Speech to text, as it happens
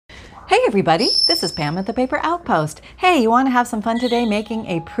Hey everybody, this is Pam at the Paper Outpost. Hey, you want to have some fun today making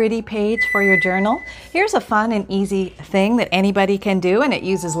a pretty page for your journal? Here's a fun and easy thing that anybody can do, and it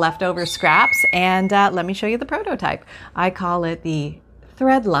uses leftover scraps. And let me show you the prototype. I call it the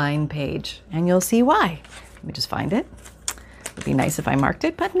thread line page, and you'll see why. Let me just find it. It'd be nice if I marked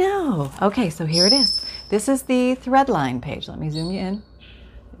it, but no. Okay, so here it is. This is the thread line page. Let me zoom you in.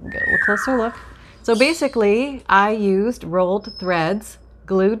 You can get a little closer look. So basically, I used rolled threads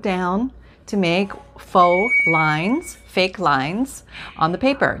glued down to make faux lines, fake lines on the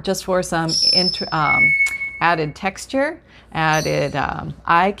paper, just for some added texture, added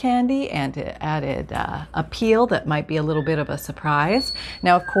eye candy, and added appeal that might be a little bit of a surprise.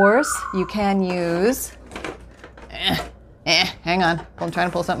 Now, of course, you can use, hang on, I'm trying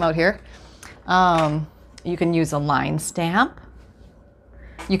to pull something out here. You can use a line stamp.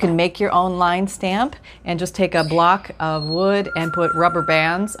 You can make your own line stamp and just take a block of wood and put rubber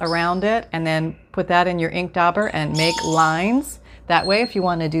bands around it and then put that in your ink dauber and make lines that way if you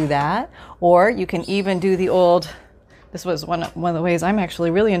want to do that. Or you can even do the old, this was one of the ways I'm actually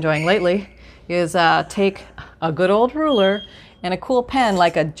really enjoying lately, is take a good old ruler and a cool pen,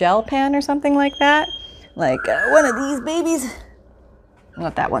 like a gel pen or something like that. Like one of these babies.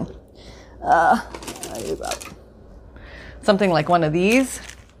 Not that one. Something like one of these.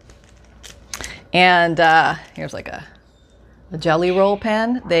 And here's like a jelly roll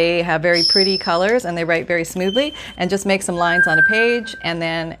pen. They have very pretty colors and they write very smoothly, and just make some lines on a page and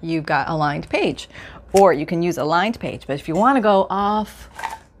then you've got a lined page. Or you can use a lined page, but if you want to go off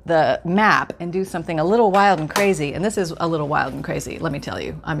the map and do something a little wild and crazy, and this is a little wild and crazy, let me tell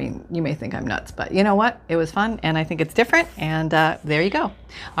you. I mean, you may think I'm nuts, but you know what? It was fun and I think it's different, and there you go.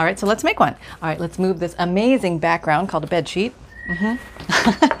 All right, so let's make one. All right, let's move this amazing background called a bed sheet.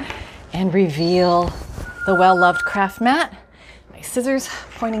 And reveal the well-loved craft mat. My scissors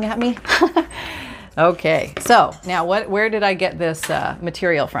pointing at me. Okay, so now where did I get this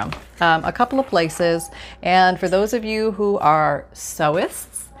material from? A couple of places, and for those of you who are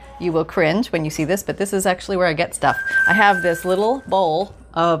sewists, you will cringe when you see this, but this is actually where I get stuff. I have this little bowl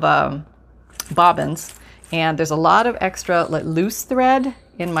of bobbins, and there's a lot of extra loose thread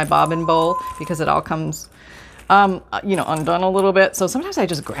in my bobbin bowl because it all comes undone a little bit. So sometimes I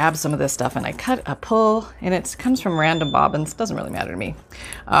just grab some of this stuff and I cut a pull, and it comes from random bobbins. Doesn't really matter to me.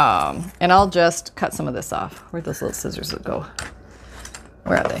 And I'll just cut some of this off. Where'd those little scissors go?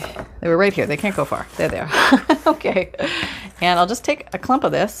 Where are they? They were right here. They can't go far. There they are. Okay. And I'll just take a clump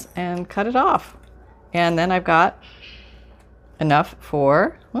of this and cut it off. And then I've got enough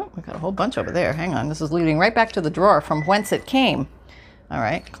for, oh, I've got a whole bunch over there. Hang on. This is leading right back to the drawer from whence it came. All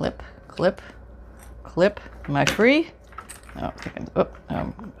right. Clip, clip, clip. Am I free?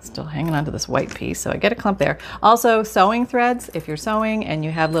 I'm still hanging on to this white piece, so I get a clump there. Also, sewing threads. If you're sewing and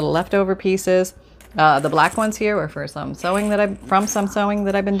you have little leftover pieces, the black ones here are for some sewing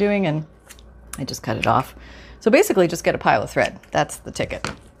that I've been doing, and I just cut it off. So basically, just get a pile of thread. That's the ticket.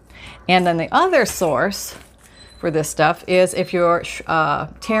 And then the other source for this stuff is if you're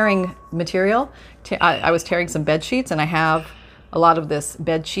tearing material. I was tearing some bed sheets, and I have a lot of this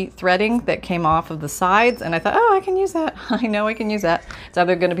bed sheet threading that came off of the sides, and I thought, oh, I can use that. I know I can use that. It's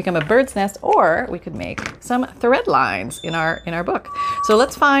either going to become a bird's nest, or we could make some thread lines in our book. So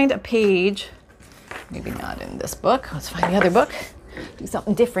let's find a page, maybe not in this book. Let's find the other book, do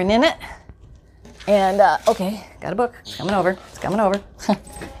something different in it. And okay, got a book. It's coming over. It's coming over.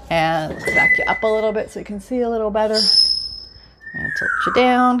 And let's back you up a little bit so you can see a little better. And tilt you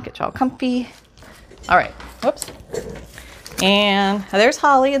down, get you all comfy. All right. Whoops. And there's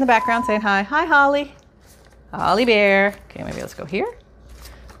Holly in the background saying hi. Hi, Holly. Holly Bear. Okay, maybe let's go here.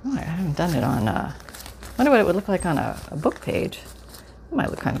 Oh, I haven't done it on, I wonder what it would look like on a book page. It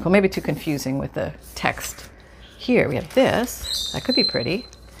might look kind of cool. Maybe too confusing with the text. Here, we have this. That could be pretty.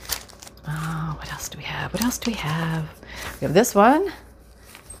 Oh, what else do we have? What else do we have? We have this one.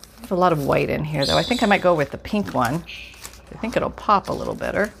 I have a lot of white in here, though. I think I might go with the pink one. I think it'll pop a little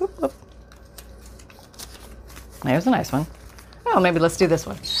better. Whoop, whoop. There's a nice one. Oh, maybe let's do this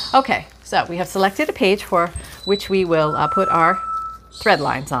one. Okay, so we have selected a page for which we will put our thread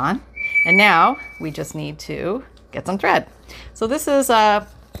lines on. And now we just need to get some thread. So this is the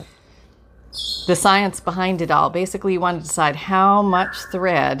science behind it all. Basically, you want to decide how much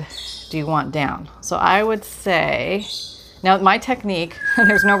thread do you want down. So I would say, now my technique,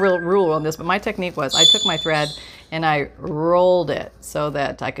 there's no real rule on this, but my technique was I took my thread and I rolled it so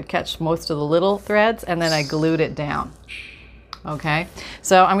that I could catch most of the little threads, and then I glued it down. Okay,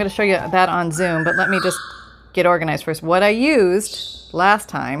 so I'm going to show you that on Zoom, but let me just get organized first. What I used last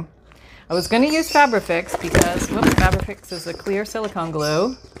time I was going to use Fabrifix because Fabrifix is a clear silicone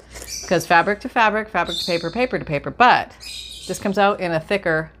glue, because fabric to fabric, fabric to paper, paper to paper, but this comes out in a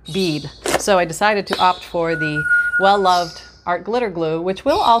thicker bead. So I decided to opt for the well-loved art glitter glue, which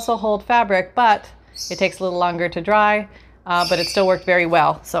will also hold fabric, but it takes a little longer to dry, but it still worked very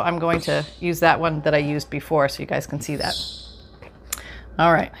well. So I'm going to use that one that I used before so you guys can see that.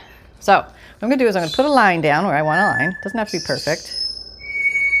 All right, so what I'm going to do is I'm going to put a line down where I want a line. It doesn't have to be perfect.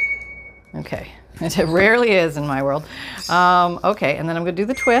 Okay, it rarely is in my world. Okay, and then I'm going to do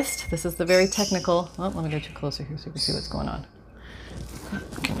the twist. This is the very technical. Oh, let me get you closer here so you can see what's going on.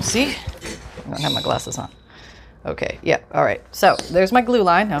 Can you see? I don't have my glasses on. Okay, yeah, all right. So there's my glue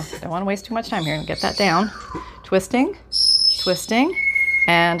line. Now, I don't want to waste too much time here and get that down. Twisting, twisting,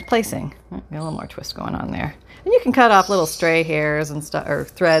 and placing. Get a little more twist going on there. And you can cut off little stray hairs and stuff, or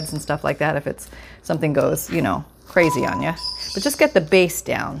threads and stuff like that if it's something goes, you know, crazy on you. But just get the base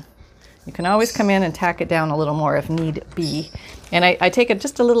down. You can always come in and tack it down a little more if need be. And I take it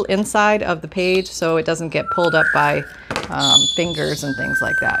just a little inside of the page so it doesn't get pulled up by fingers and things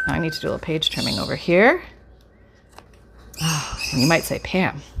like that. Now I need to do a little page trimming over here. Oh, and you might say,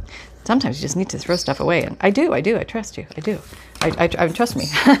 Pam, sometimes you just need to throw stuff away. And I do, I trust you, I do. I trust me,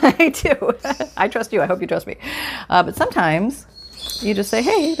 I do. I trust you, I hope you trust me. But sometimes you just say,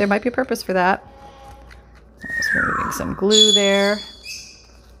 hey, there might be a purpose for that. Just removing some glue there.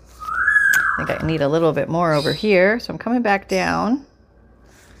 I think I need a little bit more over here. So I'm coming back down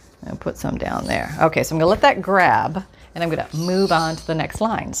and put some down there. Okay, so I'm gonna let that grab and I'm gonna move on to the next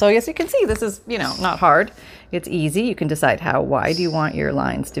line. So as you can see, this is, you know, not hard. It's easy. You can decide how wide you want your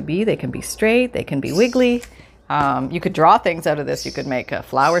lines to be. They can be straight, they can be wiggly. You could draw things out of this. You could make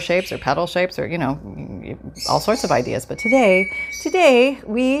flower shapes or petal shapes or, you know, all sorts of ideas. But today,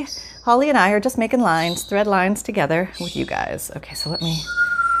 Holly and I are just making lines, thread lines together with you guys. Okay, so let me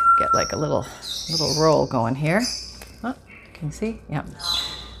get like a little roll going here. Oh, can you see? Yeah.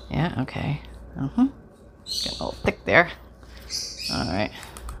 Yeah, okay. Getting a little thick there. All right.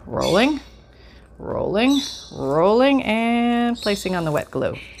 Rolling, rolling, rolling, and placing on the wet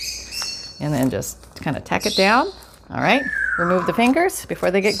glue. And then just kind of tack it down. All right. Remove the fingers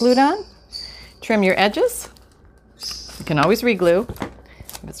before they get glued on. Trim your edges. You can always re-glue.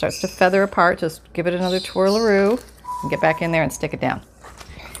 If it starts to feather apart, just give it another twirlaroo and get back in there and stick it down.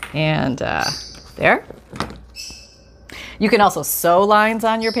 And there. You can also sew lines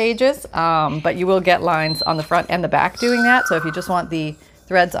on your pages, but you will get lines on the front and the back doing that. So if you just want the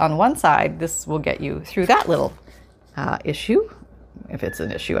threads on one side, this will get you through that little issue. If it's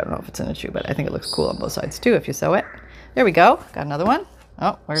an issue, I don't know if it's an issue, but I think it looks cool on both sides too if you sew it. There we go. Got another one.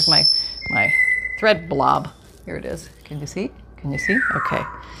 Oh, where's my thread blob? Here it is. Can you see? Can you see? Okay.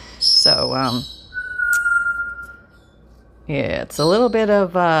 So, yeah, it's a little bit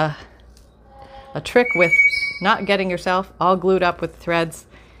of a trick with not getting yourself all glued up with threads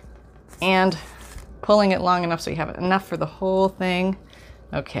and pulling it long enough so you have enough for the whole thing.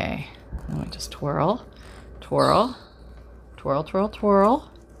 Okay, let me just twirl, twirl, twirl, twirl,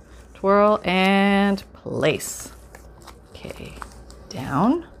 twirl, twirl, and place. Okay,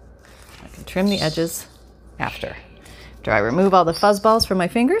 down. I can trim the edges after I remove all the fuzz balls from my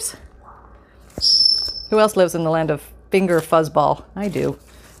fingers. Who else lives in the land of finger fuzzball? I do.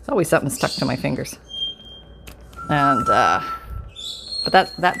 There's always something stuck to my fingers. And,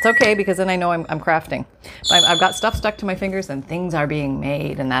 but that's okay because then I know I'm crafting. I've got stuff stuck to my fingers and things are being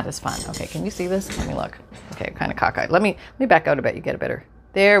made and that is fun. Okay, can you see this? Let me look. Okay, kind of cockeyed. Let me back out a bit. You get a better.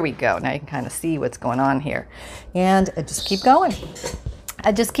 There we go. Now you can kind of see what's going on here. And I just keep going.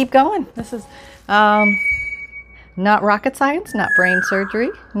 I just keep going. This is not rocket science, not brain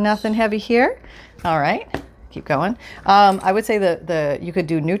surgery, nothing heavy here. All right. Keep going. I would say you could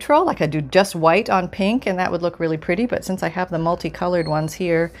do neutral, like I do just white on pink, and that would look really pretty. But since I have the multicolored ones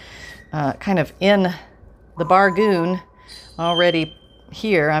here, kind of in the bargoon already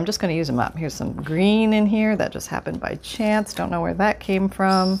here, I'm just going to use them up. Here's some green in here. That just happened by chance. Don't know where that came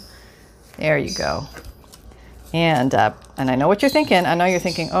from. There you go. And I know what you're thinking. I know you're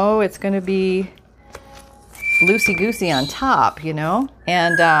thinking, oh, it's going to be loosey-goosey on top, you know?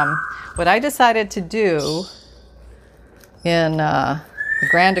 And what I decided to do in the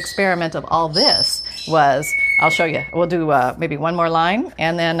grand experiment of all this was, I'll show you. We'll do maybe one more line,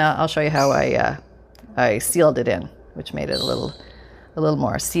 and then I'll show you how I sealed it in, which made it a little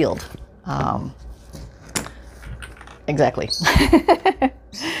more sealed. Exactly.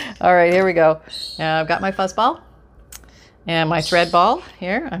 All right, here we go. Now I've got my fuzz ball and my thread ball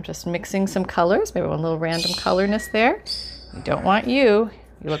here. I'm just mixing some colors, maybe one little random colorness there. We don't want you.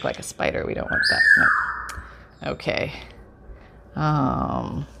 You look like a spider. We don't want that. No. Okay.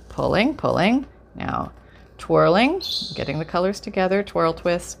 pulling, pulling. Now twirling, getting the colors together. Twirl,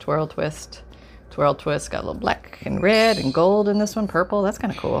 twist, twirl, twist, twirl, twist. Got a little black and red and gold in this one, purple. That's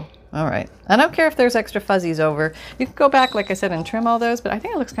kind of cool. All right. I don't care if there's extra fuzzies over. You can go back, like I said, and trim all those, but I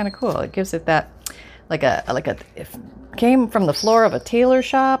think it looks kind of cool. It gives it that, if came from the floor of a tailor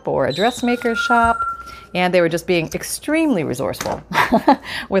shop or a dressmaker's shop, and they were just being extremely resourceful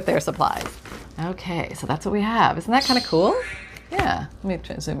with their supplies. Okay, so that's what we have. Isn't that kind of cool? Yeah. Let me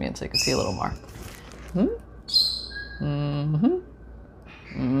try to zoom in so you can see a little more.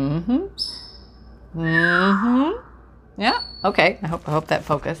 Yeah. Okay. I hope that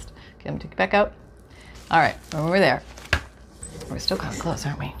focused. Okay, let me take it back out. All right. When we're there, we're still kind of close,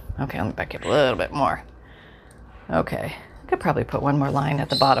 aren't we? Okay. Let me back up a little bit more. Okay. I could probably put one more line at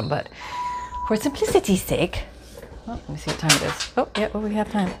the bottom, but for simplicity's sake, let me see what time it is. Oh, yeah. Well, we have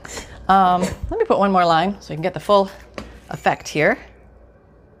time. Let me put one more line so you can get the full effect here.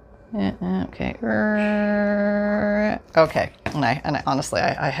 Okay. Okay. And I honestly,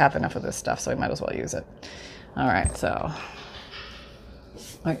 I have enough of this stuff, so I might as well use it. All right. So,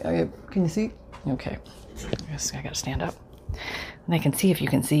 can you see? Okay. I got to stand up, and I can see if you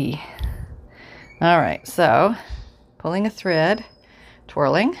can see. All right. So, pulling a thread,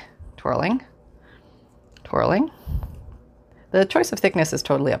 twirling, twirling, twirling. The choice of thickness is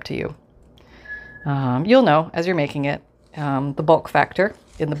totally up to you. You'll know as you're making it the bulk factor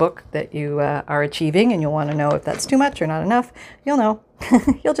in the book that you are achieving, and you'll want to know if that's too much or not enough. You'll know.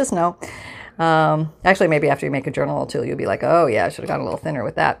 You'll just know. Actually, maybe after you make a journal too, you'll be like, oh yeah, I should have gone a little thinner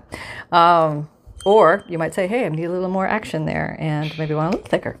with that. Or you might say, hey, I need a little more action there, and maybe want a little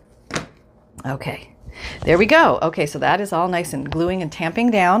thicker. Okay, there we go. Okay, so that is all nice and gluing and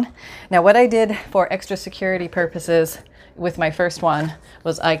tamping down. Now what I did for extra security purposes with my first one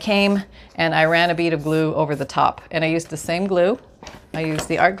was I came and I ran a bead of glue over the top, and I used the same glue. I used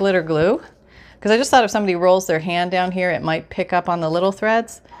the art glitter glue because I just thought if somebody rolls their hand down here, it might pick up on the little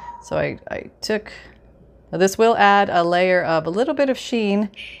threads. So I took, this will add a layer of a little bit of sheen.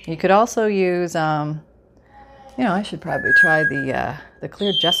 You could also use, I should probably try the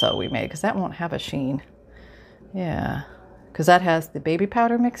clear gesso we made, because that won't have a sheen. Yeah, because that has the baby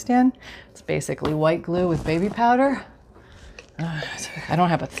powder mixed in. It's basically white glue with baby powder. I don't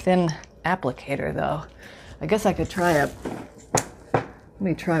have a thin applicator though. I guess I could try let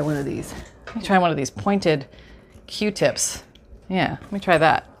me try one of these. Let me try one of these pointed Q-tips. Yeah, let me try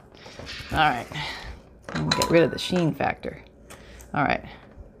that. All right. Get rid of the sheen factor. All right.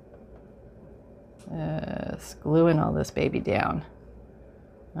 Just gluing all this baby down.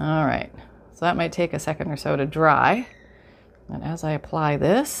 All right. So that might take a second or so to dry. And as I apply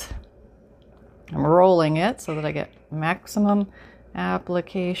this, I'm rolling it so that I get maximum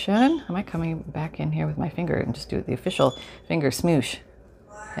application. Am I coming back in here with my finger and just do the official finger smoosh?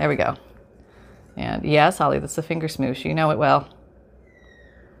 There we go. And yes, Holly, that's the finger smoosh. You know it well.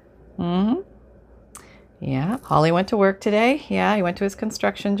 Yeah, Holly went to work today. Yeah, he went to his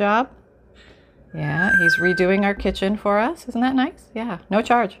construction job. Yeah, he's redoing our kitchen for us. Isn't that nice? Yeah, no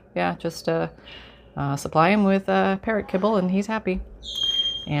charge. Yeah, just supply him with parrot kibble and he's happy.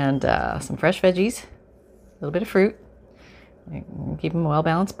 And some fresh veggies, a little bit of fruit. Keep him a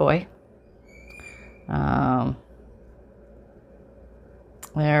well-balanced boy.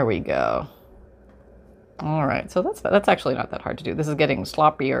 There we go. All right, so that's actually not that hard to do. This is getting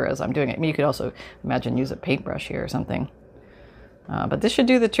sloppier as I'm doing it. I mean, you could also imagine use a paintbrush here or something. But this should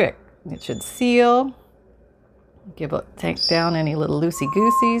do the trick. It should seal. Take down any little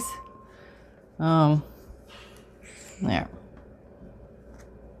loosey-gooseys. There.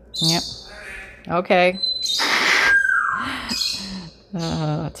 Yep. Okay.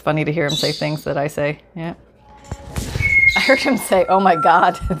 It's funny to hear him say things that I say. Yeah. I heard him say, oh my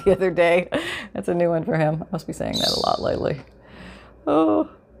God, the other day. That's a new one for him. I must be saying that a lot lately. Oh,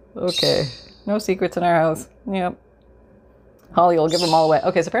 okay. No secrets in our house. Yep. Holly will give them all away.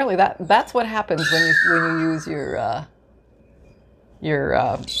 Okay, so apparently that's what happens when you use your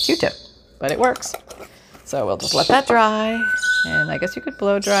Q-tip. But it works. So we'll just let that dry. And I guess you could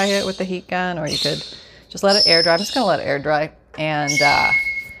blow dry it with the heat gun, or you could just let it air dry. I'm just going to let it air dry. And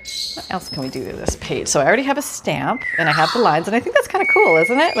what else can we do to this page? So I already have a stamp, and I have the lines, and I think that's kind of cool,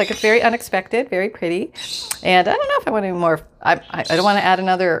 isn't it? Like, it's very unexpected, very pretty. And I don't know if I want any more. I don't want to add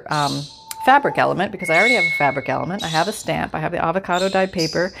another fabric element, because I already have a fabric element. I have a stamp. I have the avocado dyed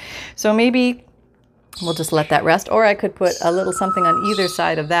paper. So maybe we'll just let that rest, or I could put a little something on either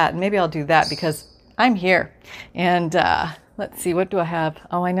side of that, and maybe I'll do that because I'm here. And let's see, what do I have?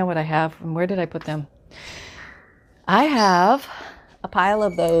 Oh, I know what I have. And where did I put them? I have a pile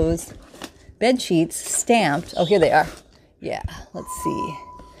of those bed sheets stamped. Oh, here they are. Yeah, let's see.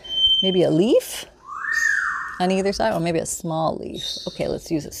 maybe a leaf on either side, or maybe a small leaf. Okay,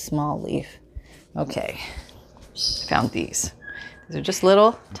 let's use a small leaf. Okay, found these. These are just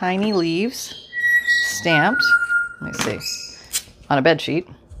little tiny leaves stamped. Let me see. On a bed sheet.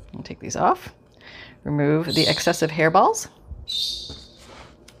 I'll take these off. Remove the excessive hairballs.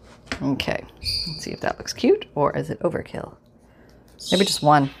 Okay, let's see if that looks cute, or is it overkill? Maybe just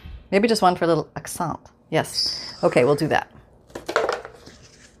one. Maybe just one for a little accent. Yes. Okay, we'll do that.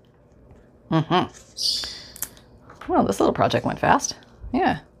 Well, this little project went fast.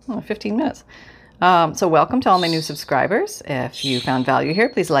 Yeah, only 15 minutes. So welcome to all my new subscribers. If you found value here,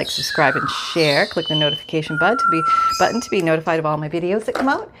 please like, subscribe, and share. Click the notification button to be notified of all my videos that come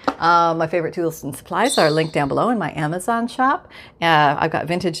out. My favorite tools and supplies are linked down below in my Amazon shop. I've got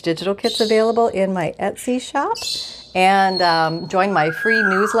vintage digital kits available in my Etsy shop. And join my free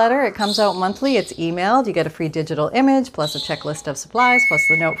newsletter. It comes out monthly. It's emailed. You get a free digital image, plus a checklist of supplies, plus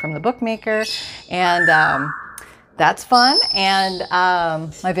the note from the bookmaker. And that's fun. And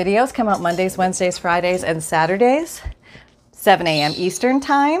my videos come out Mondays, Wednesdays, Fridays, and Saturdays, 7 a.m. Eastern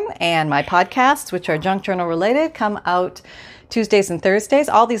time. And my podcasts, which are junk journal related, come out Tuesdays and Thursdays.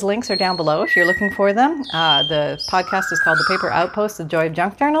 All these links are down below if you're looking for them. The podcast is called The Paper Outpost, The Joy of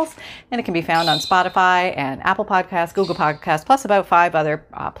Junk Journals, and it can be found on Spotify and Apple Podcasts, Google Podcasts, plus about 5 other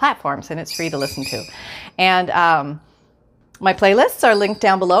platforms, and it's free to listen to. And my playlists are linked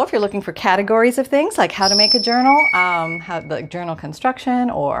down below if you're looking for categories of things like how to make a journal, like journal construction,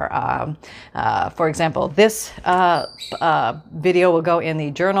 or for example, this video will go in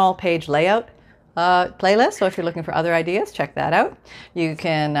the journal page layout playlist. So if you're looking for other ideas, check that out. You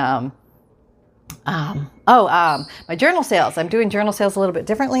can my journal sales. I'm doing journal sales a little bit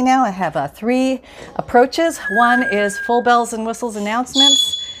differently now. I have 3 approaches. One is full bells and whistles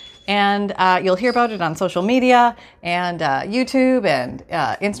announcements, and you'll hear about it on social media and YouTube and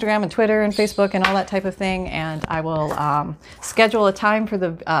Instagram and Twitter and Facebook and all that type of thing. And I will schedule a time for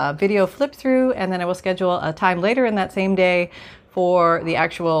the video flip through, and then I will schedule a time later in that same day for the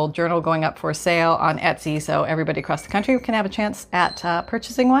actual journal going up for sale on Etsy, so everybody across the country can have a chance at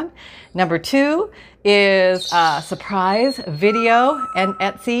purchasing one. Number 2 is a surprise video and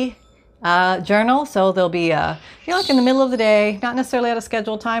Etsy journal. So there'll be like in the middle of the day, not necessarily at a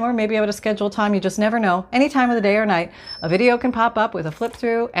scheduled time, or maybe at a scheduled time, you just never know. Any time of the day or night, a video can pop up with a flip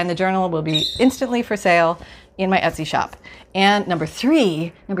through, and the journal will be instantly for sale in my Etsy shop. And number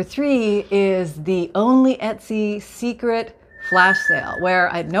three is the only Etsy secret flash sale,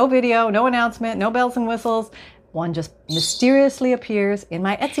 where I have no video, no announcement, no bells and whistles. One just mysteriously appears in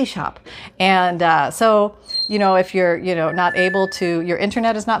my Etsy shop. And so, if you're, not able to, your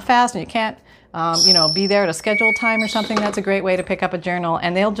internet is not fast and you can't, be there at a scheduled time or something, that's a great way to pick up a journal.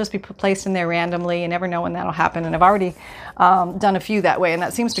 And they'll just be placed in there randomly. You never know when that'll happen. And I've already done a few that way, and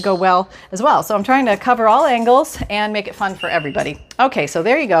that seems to go well as well. So I'm trying to cover all angles and make it fun for everybody. Okay, so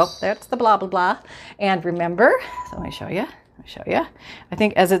there you go. That's the blah, blah, blah. And remember, so let me show you. I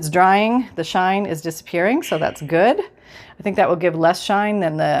think as it's drying, the shine is disappearing, so that's good. I think that will give less shine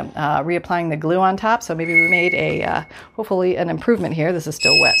than the reapplying the glue on top. So maybe we made hopefully an improvement here. This is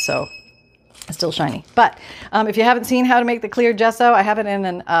still wet, so it's still shiny. But if you haven't seen how to make the clear gesso, I have it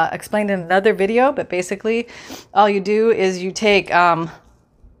explained in another video. But basically, all you do is you take half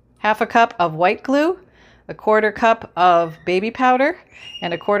a cup of white glue, a quarter cup of baby powder,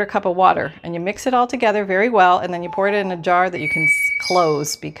 and a quarter cup of water, and you mix it all together very well, and then you pour it in a jar that you can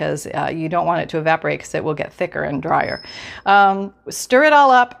close, because you don't want it to evaporate, because it will get thicker and drier. Stir it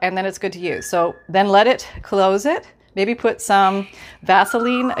all up, and then it's good to use. So then close it. Maybe put some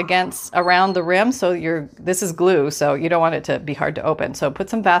Vaseline around the rim. So this is glue, so you don't want it to be hard to open. So put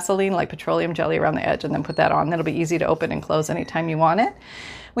some Vaseline, like petroleum jelly, around the edge, and then put that on. That'll be easy to open and close anytime you want it.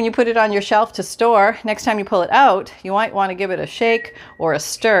 When you put it on your shelf to store, next time you pull it out, you might want to give it a shake or a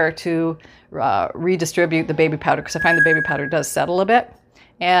stir to redistribute the baby powder, because I find the baby powder does settle a bit,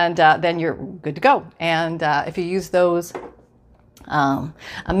 and then you're good to go. And if you use those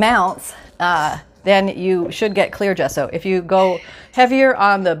amounts, then you should get clear gesso. If you go heavier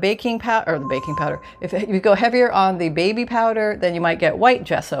on the baking powder, if you go heavier on the baby powder, then you might get white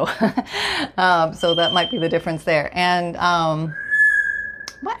gesso. So that might be the difference there. And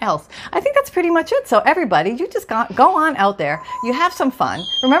what else? I think that's pretty much it. So everybody, you just go on out there. You have some fun.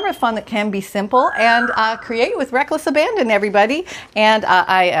 Remember, fun that can be simple, and create with reckless abandon, everybody. And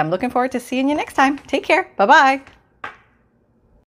I am looking forward to seeing you next time. Take care. Bye-bye.